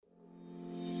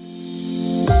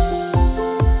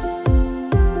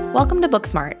Welcome to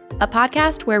Booksmart, a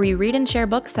podcast where we read and share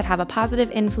books that have a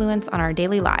positive influence on our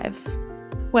daily lives.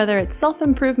 Whether it's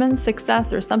self-improvement,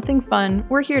 success, or something fun,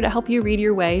 we're here to help you read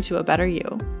your way to a better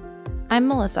you. I'm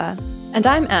Melissa. And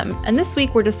I'm Em, and this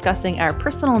week we're discussing our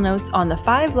personal notes on The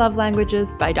 5 Love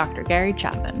Languages by Dr. Gary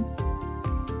Chapman.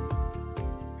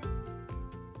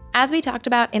 As we talked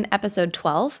about in episode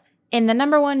 12, in the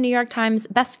 #1 New York Times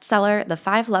bestseller, The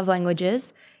 5 Love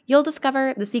Languages, you'll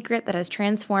discover the secret that has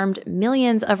transformed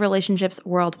millions of relationships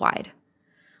worldwide.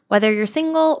 Whether you're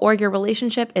single or your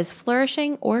relationship is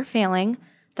flourishing or failing,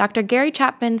 Dr. Gary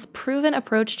Chapman's proven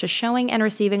approach to showing and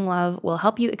receiving love will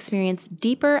help you experience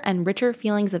deeper and richer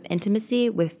feelings of intimacy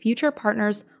with future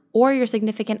partners or your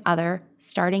significant other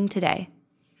starting today.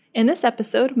 In this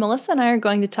episode, Melissa and I are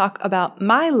going to talk about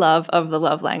my love of the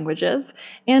love languages,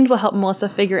 and we'll help Melissa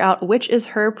figure out which is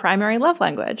her primary love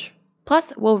language.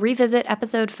 Plus, we'll revisit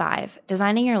episode 5,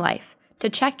 Designing Your Life, to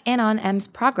check in on Em's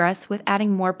progress with adding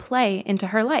more play into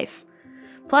her life.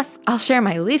 Plus, I'll share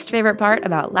my least favorite part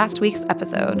about last week's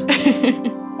episode.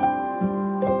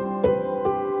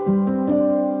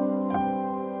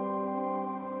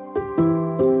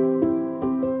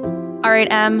 All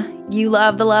right, Em, you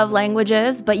love the love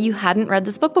languages, but you hadn't read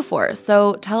this book before,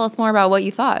 so tell us more about what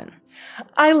you thought.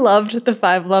 I loved the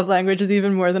 5 love languages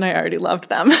even more than I already loved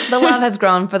them. The love has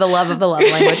grown for the love of the love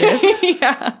languages.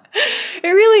 Yeah, it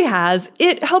really has.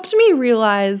 It helped me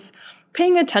realize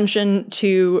paying attention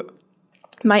to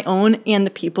my own and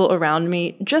the people around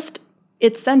me,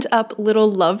 it sent up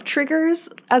little love triggers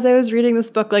as I was reading this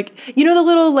book. Like, you know the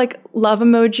little love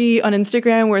emoji on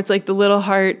Instagram where it's like the little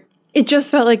heart? It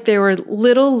just felt like there were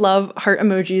little love heart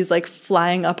emojis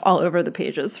flying up all over the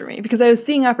pages for me because I was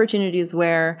seeing opportunities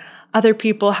where other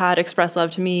people had expressed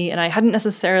love to me and I hadn't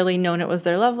necessarily known it was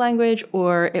their love language,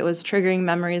 or it was triggering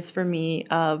memories for me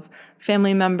of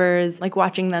family members,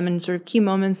 watching them in sort of key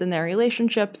moments in their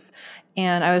relationships.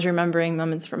 And I was remembering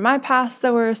moments from my past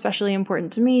that were especially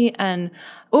important to me. And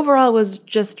overall, it was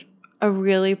just a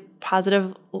really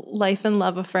positive life and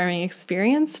love affirming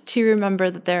experience to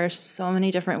remember that there are so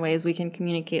many different ways we can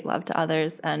communicate love to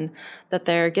others and that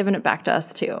they're giving it back to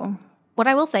us too. What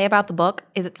I will say about the book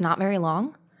is it's not very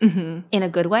long. In a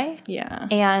good way. Yeah.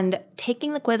 And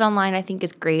taking the quiz online, I think,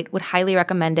 is great. Would highly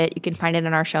recommend it. You can find it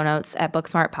in our show notes at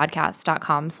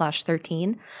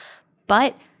booksmartpodcast.com/13.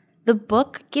 But the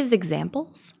book gives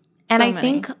examples. And I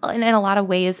think in a lot of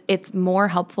ways, it's more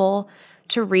helpful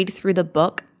to read through the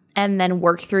book and then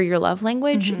work through your love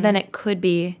language than it could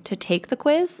be to take the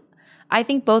quiz. I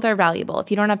think both are valuable.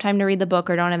 If you don't have time to read the book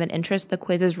or don't have an interest, the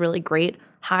quiz is really great.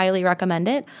 Highly recommend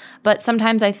it. But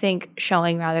sometimes I think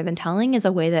showing rather than telling is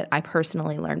a way that I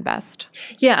personally learn best.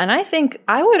 Yeah, and I think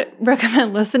I would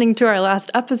recommend listening to our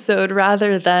last episode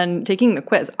rather than taking the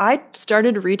quiz. I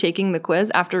started retaking the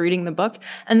quiz after reading the book,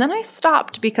 and then I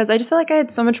stopped because I just felt like I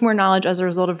had so much more knowledge as a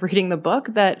result of reading the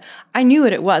book that I knew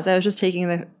what it was. I was just taking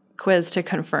the quiz to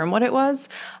confirm what it was.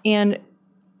 And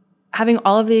having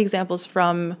all of the examples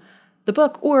from the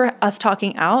book or us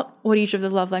talking out what each of the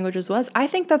love languages was, I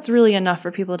think that's really enough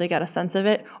for people to get a sense of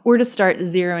it or to start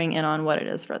zeroing in on what it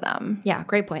is for them. Yeah,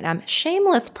 great point.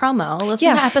 Shameless promo.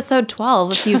 Listen to episode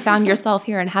 12 if you found yourself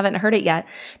here and haven't heard it yet,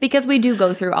 because we do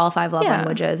go through all 5 love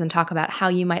languages and talk about how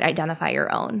you might identify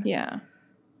your own. Yeah.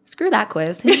 Screw that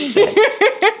quiz. Who needs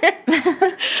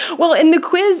it? Well, and the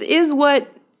quiz is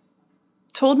what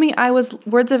told me I was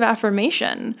words of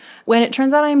affirmation when it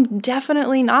turns out I'm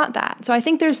definitely not that. So I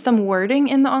think there's some wording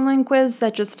in the online quiz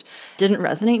that just didn't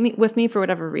resonate with me for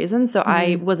whatever reason. So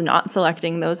I was not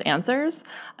selecting those answers.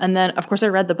 And then, of course, I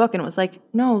read the book and was like,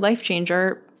 no, life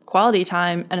changer, quality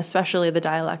time, and especially the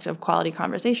dialect of quality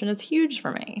conversation. It's huge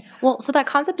for me. Well, so that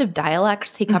concept of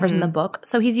dialects he covers in the book.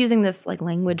 So he's using this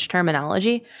language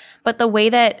terminology, but the way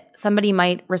that somebody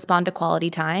might respond to quality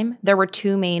time, there were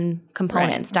 2 main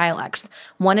components, dialects.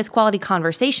 One is quality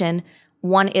conversation.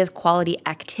 One is quality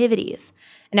activities.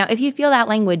 Now, if you feel that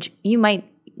language, you might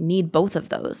need both of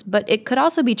those, but it could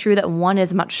also be true that one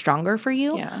is much stronger for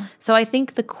you. Yeah. So I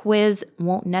think the quiz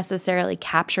won't necessarily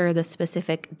capture the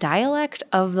specific dialect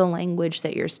of the language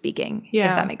that you're speaking, if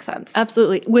that makes sense.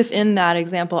 Absolutely. Within that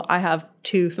example, I have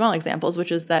 2 small examples,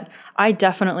 which is that I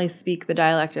definitely speak the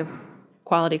dialect of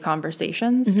quality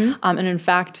conversations. And in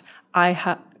fact,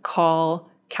 I call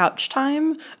couch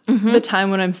time the time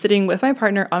when I'm sitting with my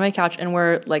partner on my couch and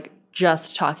we're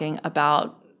just talking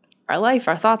about our life,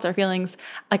 our thoughts, our feelings.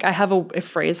 Like I have a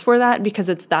phrase for that because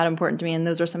it's that important to me. And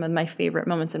those are some of my favorite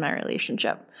moments in my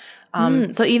relationship.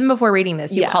 So even before reading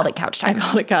this, you called it couch time. I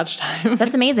called it couch time.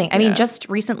 That's amazing. I mean, just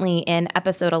recently in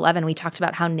episode 11, we talked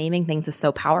about how naming things is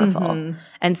so powerful.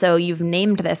 And so you've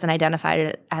named this and identified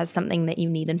it as something that you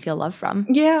need and feel love from.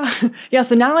 Yeah. Yeah.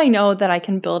 So now I know that I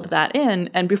can build that in.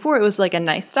 And before it was like a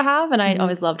nice to have. And I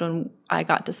always loved when I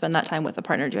got to spend that time with a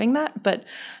partner doing that. But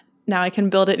now I can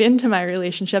build it into my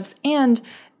relationships. And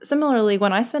similarly,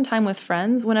 when I spend time with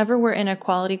friends, whenever we're in a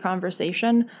quality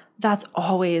conversation, that's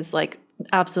always like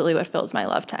absolutely what fills my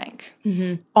love tank.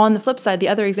 On the flip side, the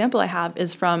other example I have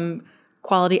is from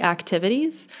quality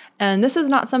activities. And this is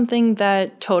not something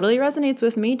that totally resonates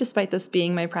with me, despite this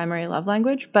being my primary love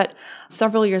language. But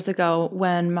several years ago,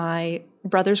 when my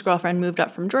brother's girlfriend moved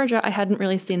up from Georgia, I hadn't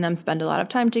really seen them spend a lot of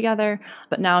time together.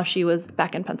 But now she was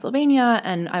back in Pennsylvania,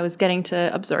 and I was getting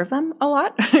to observe them a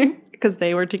lot because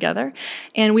they were together.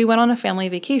 And we went on a family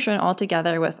vacation all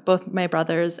together with both my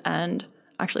brothers and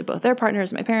actually both their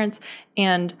partners, my parents.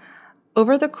 And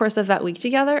over the course of that week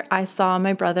together, I saw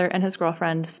my brother and his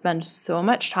girlfriend spend so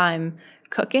much time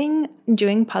cooking,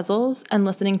 doing puzzles, and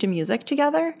listening to music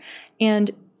together.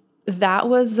 And that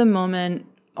was the moment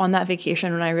on that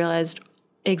vacation when I realized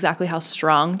exactly how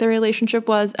strong their relationship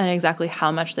was and exactly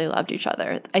how much they loved each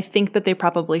other. I think that they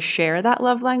probably share that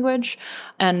love language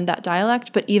and that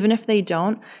dialect, but even if they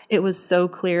don't, it was so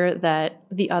clear that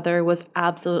the other was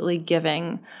absolutely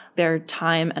giving their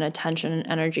time and attention and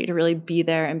energy to really be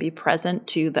there and be present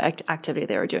to the activity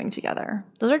they were doing together.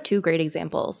 Those are two great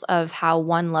examples of how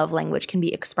one love language can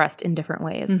be expressed in different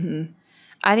ways.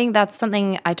 I think that's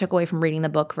something I took away from reading the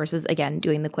book versus, again,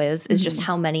 doing the quiz, is just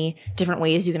how many different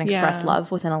ways you can express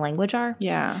love within a language are.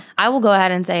 Yeah. I will go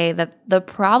ahead and say that the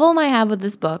problem I have with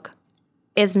this book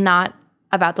is not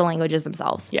about the languages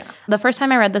themselves. Yeah. The first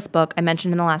time I read this book, I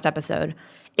mentioned in the last episode,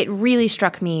 it really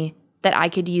struck me that I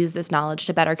could use this knowledge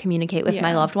to better communicate with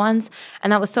my loved ones.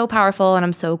 And that was so powerful, and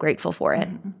I'm so grateful for it.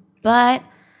 But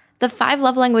the 5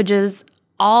 love languages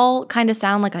all kind of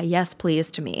sound like a yes,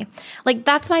 please to me. Like,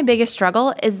 that's my biggest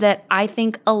struggle, is that I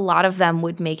think a lot of them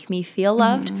would make me feel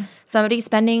loved. Somebody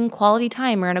spending quality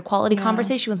time or in a quality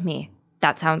conversation with me,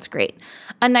 that sounds great.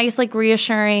 A nice, like,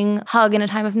 reassuring hug in a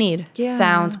time of need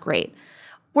sounds great.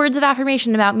 Words of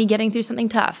affirmation about me getting through something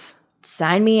tough,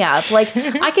 sign me up. Like,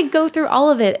 I could go through all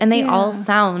of it, and they all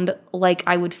sound like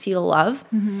I would feel love.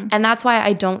 And that's why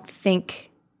I don't think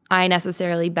I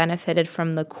necessarily benefited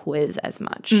from the quiz as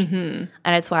much. And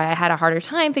it's why I had a harder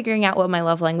time figuring out what my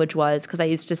love language was, because I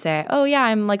used to say, oh yeah,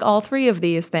 I'm like all 3 of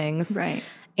these things. Right.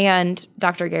 And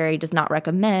Dr. Gary does not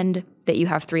recommend that you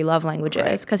have 3 love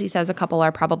languages, because he says a couple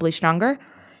are probably stronger.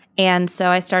 And so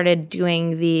I started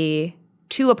doing the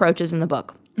 2 approaches in the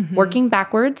book, working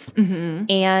backwards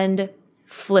and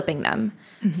flipping them.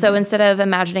 So instead of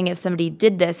imagining if somebody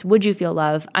did this, would you feel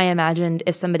love? I imagined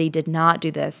if somebody did not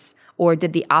do this or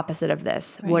did the opposite of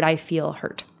this, would I feel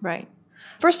hurt? Right.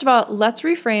 First of all, let's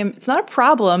reframe. It's not a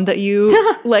problem that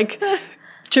you like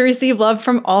to receive love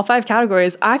from all 5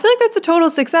 categories. I feel like that's a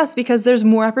total success, because there's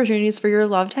more opportunities for your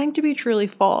love tank to be truly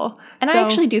full. And I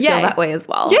actually do feel that way as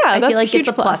well. Yeah, I that's feel like a huge it's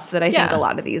a plus that I think a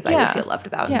lot of these I would feel loved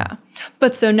about. Yeah.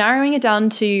 But so narrowing it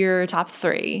down to your top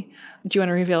 3, do you want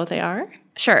to reveal what they are?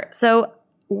 Sure. So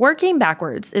working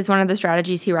backwards is one of the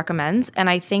strategies he recommends, and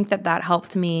I think that that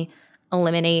helped me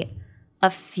eliminate a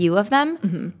few of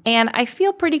them. And I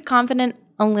feel pretty confident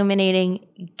eliminating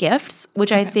gifts,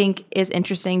 which I think is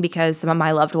interesting because some of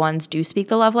my loved ones do speak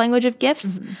the love language of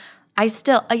gifts. I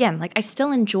still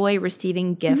enjoy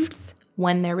receiving gifts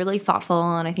when they're really thoughtful,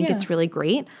 and I think it's really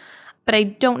great. But I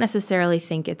don't necessarily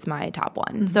think it's my top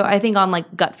one. So I think on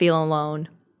like gut feel alone,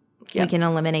 we can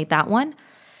eliminate that one.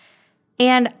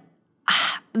 And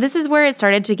this is where it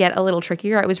started to get a little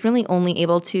trickier. I was really only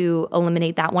able to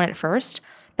eliminate that one at first.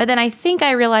 But then I think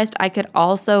I realized I could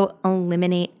also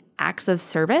eliminate acts of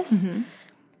service.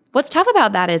 What's tough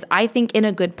about that is I think in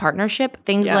a good partnership,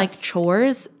 things like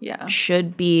chores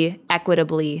should be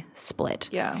equitably split.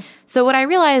 So what I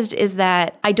realized is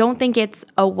that I don't think it's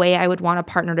a way I would want a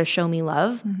partner to show me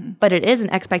love, but it is an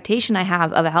expectation I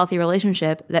have of a healthy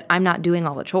relationship that I'm not doing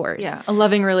all the chores. Yeah, a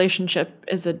loving relationship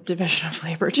is a division of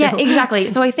labor too. Yeah, exactly.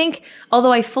 So I think,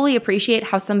 although I fully appreciate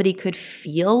how somebody could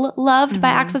feel loved by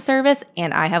acts of service,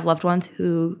 and I have loved ones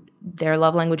who their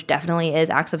love language definitely is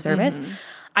acts of service,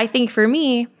 I think for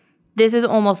me, this is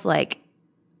almost like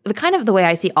the way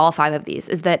I see all 5 of these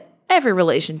is that every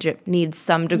relationship needs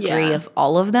some degree Yeah. of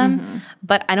all of them,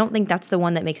 but I don't think that's the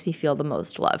one that makes me feel the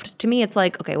most loved. To me, it's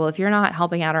like, okay, well, if you're not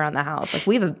helping out around the house, like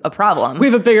we have a problem. We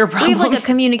have a bigger problem. We have like a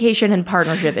communication and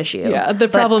partnership issue. Yeah, the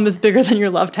problem is bigger than your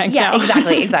love tank Yeah, now.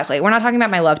 exactly. We're not talking about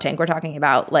my love tank. We're talking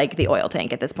about like the oil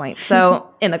tank at this point. So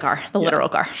in the car, the literal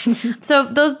car. So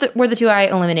those were the two I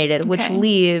eliminated, which Okay.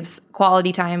 leaves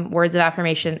quality time, words of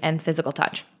affirmation, and physical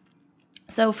touch.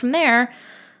 So from there,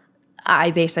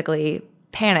 I basically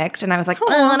panicked and I was like,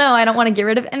 oh no, I don't want to get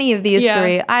rid of any of these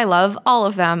three. I love all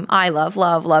of them. I love.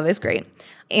 Love is great.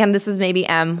 And this is maybe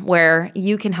M, where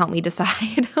you can help me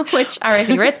decide which are my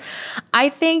favorites. I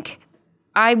think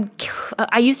I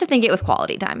used to think it was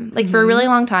quality time. Like for a really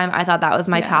long time, I thought that was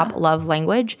my top love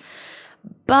language.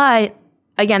 But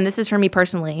again, this is for me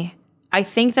personally. I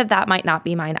think that might not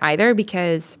be mine either,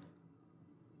 because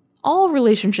all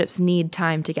relationships need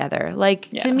time together. Like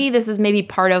to me, this is maybe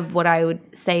part of what I would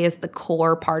say is the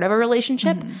core part of a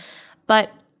relationship.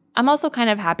 But I'm also kind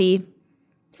of happy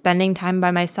spending time by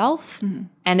myself.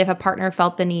 And if a partner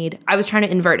felt the need, I was trying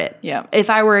to invert it. Yeah. If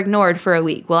I were ignored for a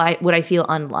week, would I feel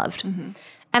unloved?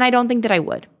 And I don't think that I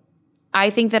would.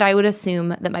 I think that I would assume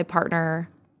that my partner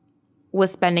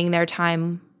was spending their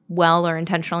time well or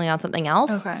intentionally on something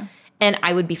else. Okay. And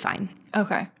I would be fine.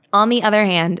 Okay. On the other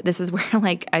hand, this is where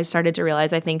like I started to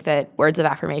realize I think that words of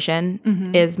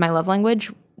affirmation is my love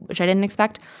language, which I didn't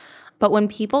expect. But when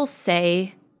people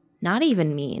say, not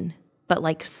even mean, but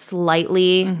like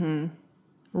slightly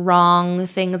wrong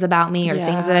things about me or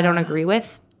things that I don't agree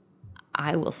with,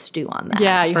 I will stew on that.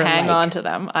 Yeah, you for hang like on to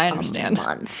them. I understand. a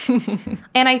month.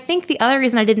 And I think the other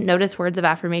reason I didn't notice words of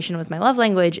affirmation was my love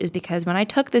language is because when I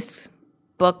took this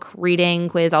book, reading,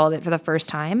 quiz, all of it for the first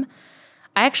time,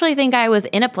 I actually think I was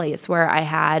in a place where I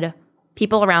had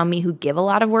people around me who give a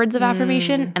lot of words of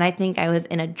affirmation. And I think I was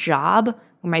in a job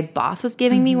where my boss was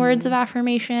giving me words of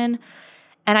affirmation.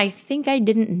 And I think I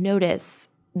didn't notice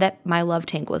that my love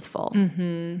tank was full.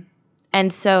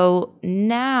 And so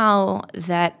now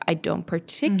that I don't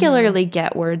particularly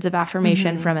get words of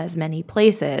affirmation from as many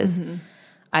places,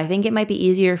 I think it might be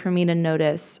easier for me to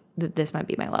notice that this might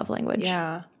be my love language.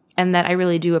 Yeah. And that I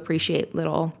really do appreciate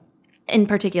little, in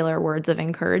particular, words of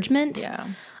encouragement. Yeah.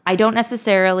 I don't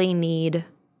necessarily need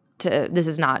to, this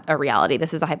is not a reality,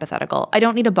 this is a hypothetical. I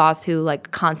don't need a boss who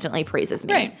like constantly praises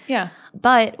me. Right. Yeah.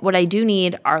 But what I do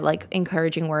need are like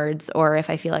encouraging words, or if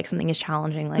I feel like something is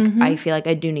challenging, like I feel like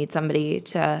I do need somebody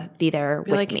to be there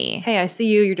with Like, me. hey, I see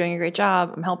you. You're doing a great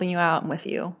job. I'm helping you out. I'm with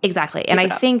you. Exactly. And I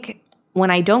think when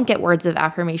I don't get words of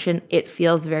affirmation, it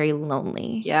feels very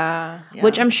lonely. Yeah.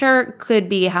 Which I'm sure could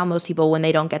be how most people, when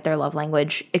they don't get their love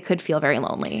language, it could feel very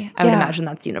lonely. I would imagine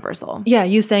that's universal. Yeah,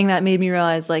 you saying that made me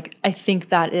realize, like, I think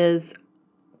that is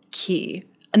key.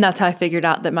 And that's how I figured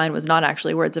out that mine was not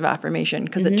actually words of affirmation,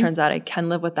 because it turns out I can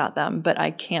live without them, but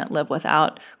I can't live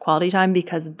without quality time,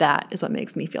 because that is what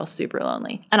makes me feel super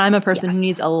lonely. And I'm a person who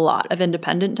needs a lot of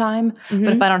independent time,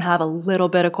 but if I don't have a little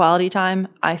bit of quality time,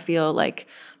 I feel like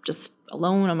just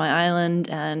alone on my island,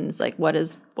 and it's like, what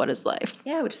is life?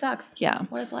 Yeah, which sucks. Yeah.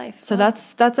 What is life? So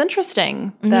that's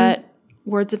interesting that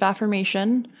words of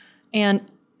affirmation and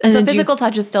so then physical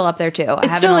touch is still up there too. I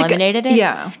haven't still like eliminated it.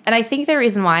 yeah. And I think the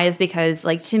reason why is because,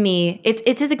 like, to me,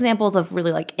 it's his examples of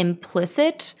really like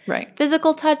implicit Right.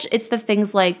 physical touch. It's the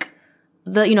things like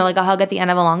like a hug at the end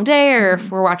of a long day, or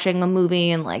if we're watching a movie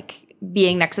and like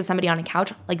being next to somebody on a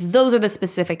couch. Like those are the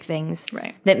specific things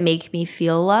that make me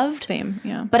feel loved. Same,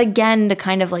 yeah. But again, to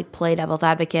kind of like play devil's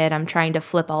advocate, I'm trying to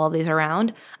flip all of these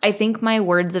around. I think my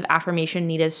words of affirmation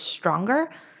need is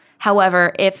stronger.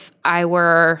 However, if I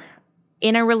were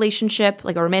in a relationship,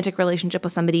 like a romantic relationship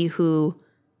with somebody who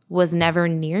was never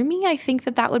near me, I think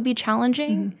that would be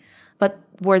challenging. But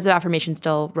words of affirmation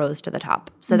still rose to the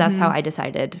top. So that's how I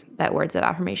decided that words of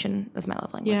affirmation was my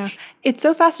love language. Yeah. It's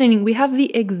so fascinating. We have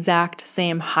the exact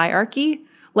same hierarchy.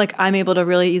 Like, I'm able to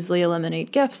really easily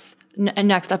eliminate gifts. And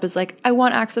next up is like, I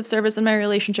want acts of service in my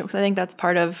relationship, because I think that's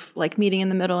part of like meeting in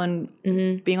the middle and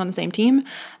being on the same team.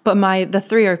 But the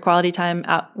three are quality time,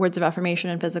 words of affirmation,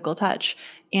 and physical touch.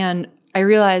 And I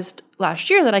realized last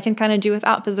year that I can kind of do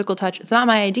without physical touch. It's not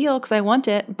my ideal because I want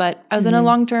it, but I was in a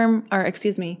long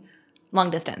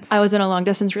distance. I was in a long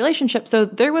distance relationship, so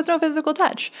there was no physical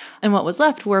touch. And what was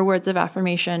left were words of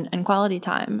affirmation and quality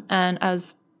time. And I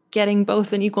was getting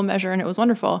both in equal measure, and it was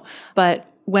wonderful. But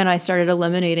when I started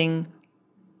eliminating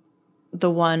the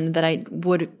one that I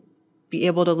would be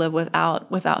able to live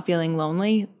without feeling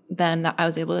lonely, then I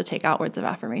was able to take out words of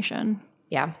affirmation.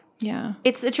 Yeah. Yeah.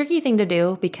 It's a tricky thing to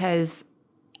do because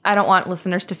I don't want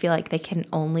listeners to feel like they can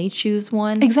only choose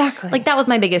one. Exactly. Like that was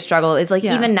my biggest struggle is like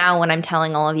even now when I'm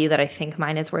telling all of you that I think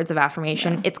mine is words of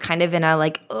affirmation, it's kind of in a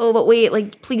like, oh, but wait,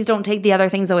 like please don't take the other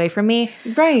things away from me.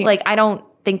 Right. Like I don't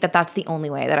think that that's the only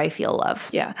way that I feel love.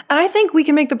 Yeah. And I think we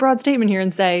can make the broad statement here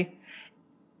and say,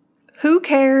 who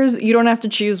cares? You don't have to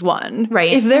choose one.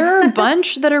 Right. If there are a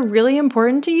bunch that are really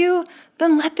important to you,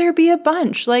 then let there be a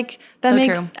bunch. Like that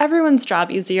makes everyone's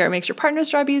job easier. It makes your partner's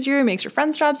job easier. It makes your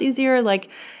friends' jobs easier. Like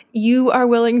you are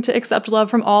willing to accept love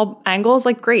from all angles.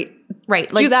 Like great.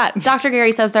 Right. Like do that. Dr.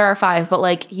 Gary says there are 5, but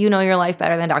like you know your life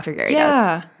better than Dr. Gary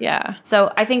does. Yeah.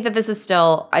 So I think that this is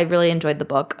still, I really enjoyed the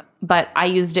book, but I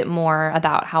used it more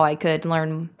about how I could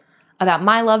learn about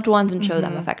my loved ones and show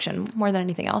them affection more than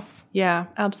anything else. Yeah,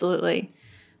 absolutely.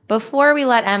 Before we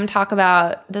let Em talk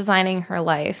about designing her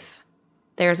life,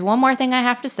 there's one more thing I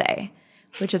have to say,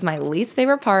 which is my least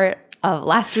favorite part of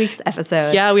last week's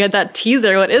episode. Yeah, we had that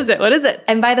teaser. What is it?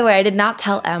 And by the way, I did not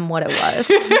tell Em what it was.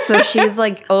 So she's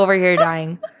like over here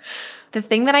dying. The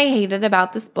thing that I hated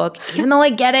about this book, even though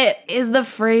I get it, is the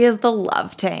phrase the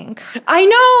love tank. I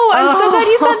know. I'm so glad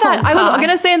you said that. Oh, I was God. going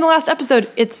to say in the last episode,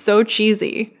 it's so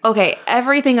cheesy. Okay,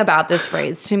 everything about this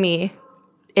phrase to me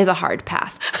is a hard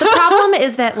pass. The problem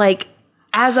is that like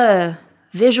as a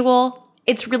visual,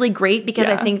 it's really great because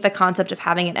I think the concept of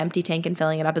having an empty tank and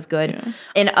filling it up is good. Yeah.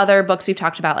 In other books we've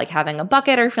talked about like having a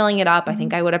bucket or filling it up. I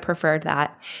think I would have preferred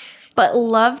that. But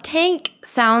love tank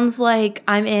sounds like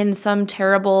I'm in some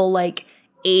terrible like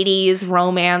 80s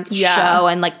romance show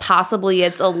and like possibly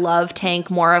it's a love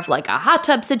tank, more of like a hot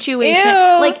tub situation.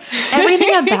 Ew. Like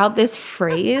everything about this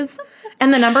phrase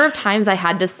and the number of times I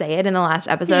had to say it in the last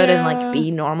episode and like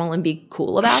be normal and be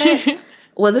cool about it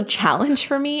was a challenge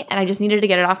for me. And I just needed to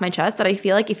get it off my chest that I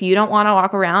feel like if you don't want to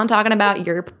walk around talking about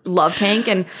your love tank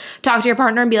and talk to your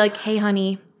partner and be like, hey,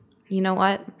 honey, you know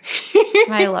what?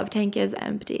 My love tank is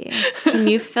empty. Can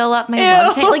you fill up my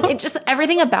love tank? Like it just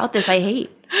everything about this I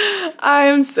hate.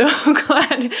 I'm so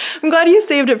glad. I'm glad you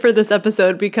saved it for this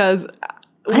episode because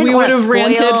we would have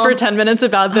ranted for 10 minutes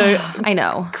about the I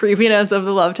know creepiness of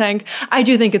the love tank. I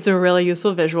do think it's a really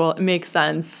useful visual. It makes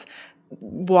sense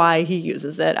why he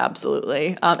uses it.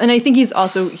 Absolutely. And I think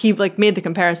he like made the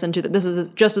comparison to that this is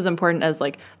just as important as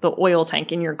like the oil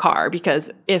tank in your car, because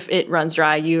if it runs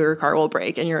dry, your car will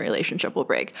break and your relationship will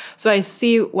break. So I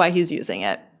see why he's using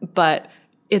it, but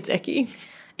it's icky.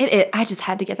 I just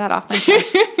had to get that off my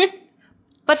chest.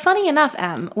 But funny enough,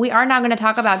 Em, we are now going to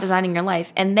talk about designing your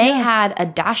life. And they had a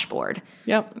dashboard.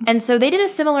 Yep. And so they did a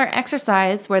similar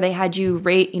exercise where they had you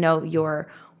rate,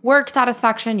 your work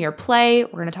satisfaction, your play.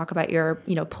 We're going to talk about your,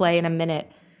 play in a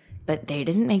minute. But they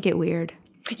didn't make it weird.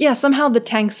 Yeah, somehow the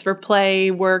tanks for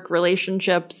play, work,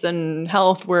 relationships, and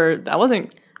health that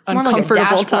wasn't uncomfortable more like a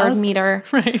dashboard to us. meter.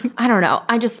 Right. I don't know.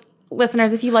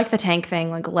 Listeners, if you like the tank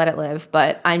thing, like let it live.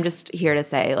 But I'm just here to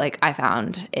say, like, I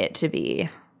found it to be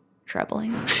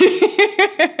troubling.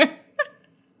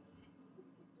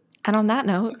 And on that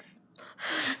note,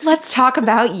 let's talk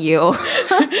about you.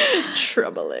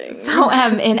 Troubling. So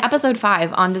in episode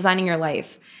 5 on designing your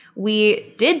life,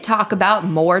 we did talk about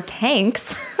more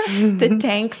tanks, the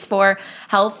tanks for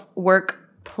health, work,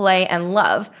 play, and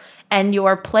love. And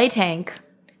your play tank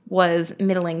was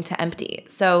middling to empty.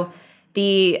 So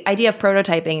the idea of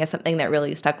prototyping is something that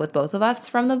really stuck with both of us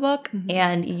from the book.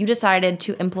 And you decided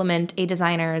to implement a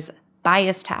designer's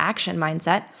bias to action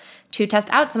mindset to test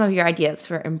out some of your ideas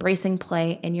for embracing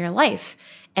play in your life.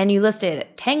 And you listed a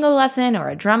tango lesson or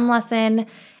a drum lesson,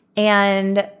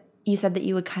 and you said that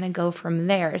you would kind of go from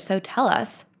there. So tell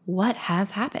us, what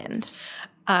has happened?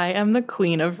 I am the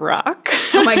queen of rock.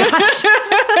 Oh my gosh.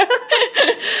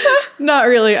 Not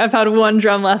really. I've had one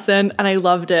drum lesson and I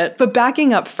loved it. But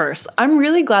backing up first, I'm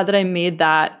really glad that I made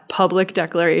that public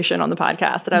declaration on the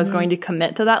podcast that I was going to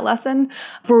commit to that lesson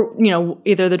for,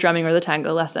 either the drumming or the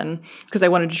tango lesson, because I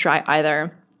wanted to try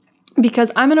either.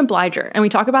 Because I'm an obliger. And we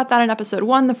talk about that in episode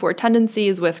 1, the 4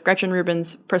 tendencies with Gretchen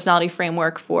Rubin's personality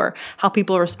framework for how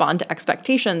people respond to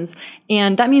expectations.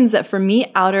 And that means that for me,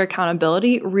 outer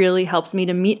accountability really helps me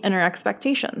to meet inner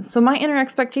expectations. So my inner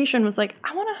expectation was like,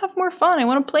 I want to have more fun. I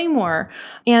want to play more.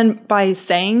 And by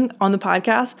saying on the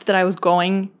podcast that I was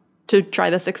going to try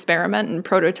this experiment and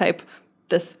prototype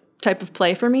this type of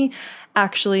play for me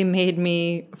actually made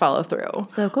me follow through.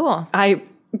 So cool. I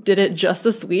did it just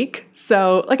this week.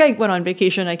 So I went on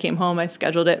vacation, I came home, I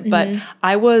scheduled it, but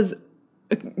I was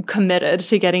committed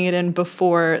to getting it in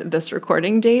before this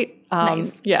recording date.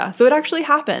 Nice. Yeah. So it actually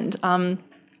happened.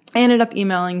 I ended up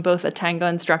emailing both a tango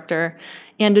instructor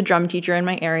and a drum teacher in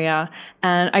my area,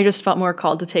 and I just felt more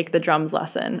called to take the drums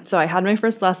lesson. So I had my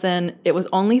first lesson. It was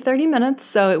only 30 minutes,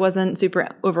 so it wasn't super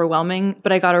overwhelming,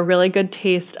 but I got a really good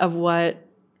taste of what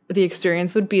the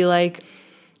experience would be like.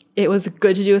 It was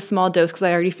good to do a small dose because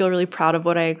I already feel really proud of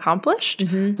what I accomplished.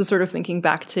 So sort of thinking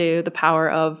back to the power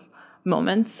of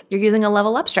moments. You're using a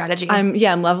level up strategy.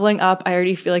 I'm leveling up. I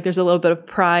already feel like there's a little bit of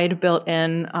pride built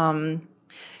in.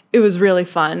 It was really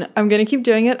fun. I'm going to keep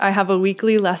doing it. I have a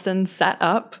weekly lesson set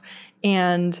up,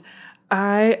 and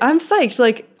I'm psyched.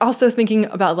 Like, also thinking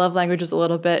about love languages a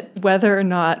little bit, whether or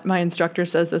not my instructor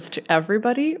says this to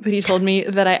everybody, but he told me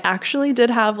that I actually did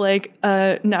have like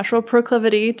a natural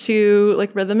proclivity to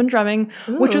like rhythm and drumming,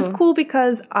 which was cool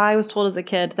because I was told as a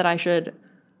kid that I should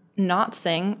not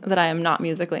sing, that I am not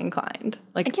musically inclined.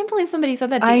 Like, I can't believe somebody said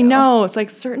that to you. I know. It's like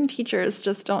certain teachers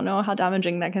just don't know how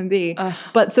damaging that can be.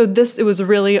 But so it was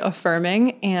really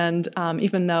affirming. And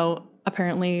even though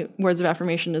apparently words of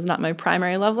affirmation is not my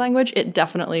primary love language, it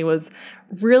definitely was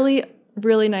really,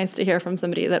 really nice to hear from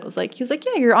somebody that was like, he was like,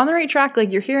 yeah, you're on the right track.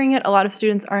 Like, you're hearing it. A lot of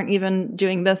students aren't even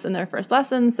doing this in their first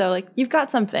lesson. So like, you've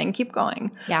got something. Keep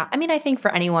going. Yeah. I mean, I think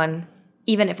for anyone,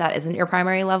 even if that isn't your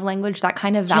primary love language, that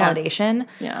kind of validation.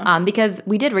 Because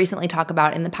we did recently talk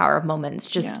about in The Power of Moments,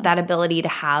 just that ability to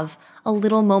have a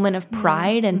little moment of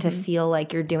pride and to feel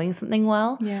like you're doing something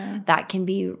well. That can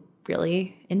be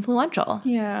really influential.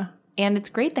 And it's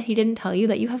great that he didn't tell you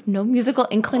that you have no musical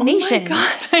inclination. Oh my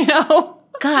God, I know.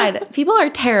 God, people are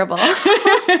terrible.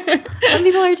 Some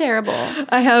people are terrible.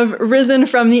 I have risen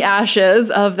from the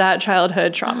ashes of that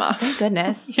childhood trauma. Thank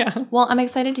goodness. Well, I'm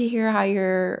excited to hear how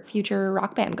your future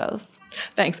rock band goes.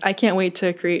 Thanks. I can't wait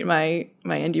to create my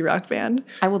indie rock band.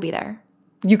 I will be there.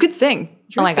 You could sing.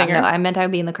 You're oh my God, no. I meant I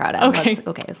would be in the crowd. Okay.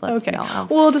 Let's no.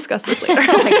 We'll discuss this later.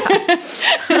 Oh my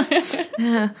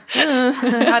God.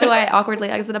 How do I awkwardly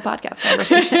exit a podcast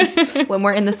conversation when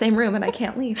we're in the same room and I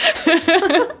can't leave?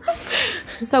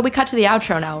 So we cut to the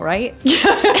outro now, right?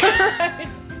 Right.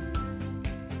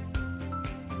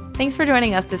 Thanks for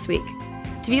joining us this week.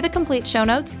 To view the complete show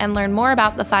notes and learn more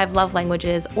about the 5 love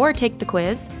languages or take the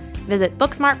quiz, visit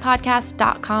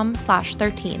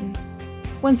booksmartpodcast.com/13.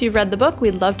 Once you've read the book,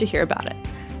 we'd love to hear about it.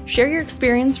 Share your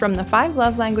experience from the 5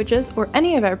 love languages or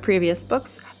any of our previous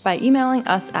books by emailing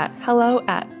us at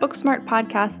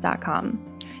hello@booksmartpodcast.com.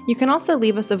 You can also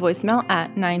leave us a voicemail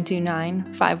at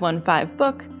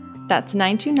 929-515-BOOK. That's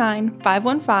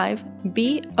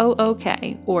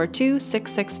 929-515-BOOK or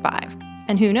 2665.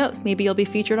 And who knows, maybe you'll be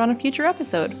featured on a future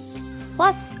episode.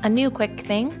 Plus, a new quick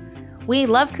thing. We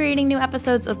love creating new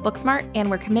episodes of Booksmart, and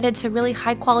we're committed to really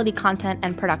high-quality content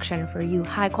and production for you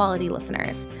high-quality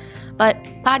listeners. But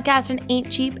podcasting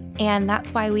ain't cheap, and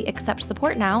that's why we accept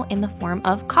support now in the form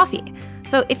of coffee.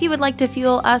 So if you would like to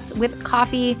fuel us with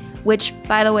coffee, which,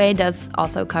 by the way, does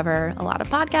also cover a lot of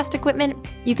podcast equipment,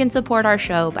 you can support our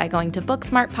show by going to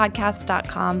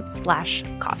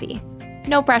booksmartpodcast.com/coffee.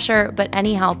 No pressure, but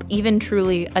any help, even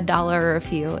truly $1 or a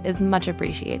few, is much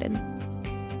appreciated.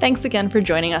 Thanks again for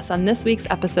joining us on this week's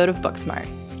episode of Booksmart.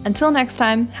 Until next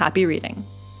time, happy reading.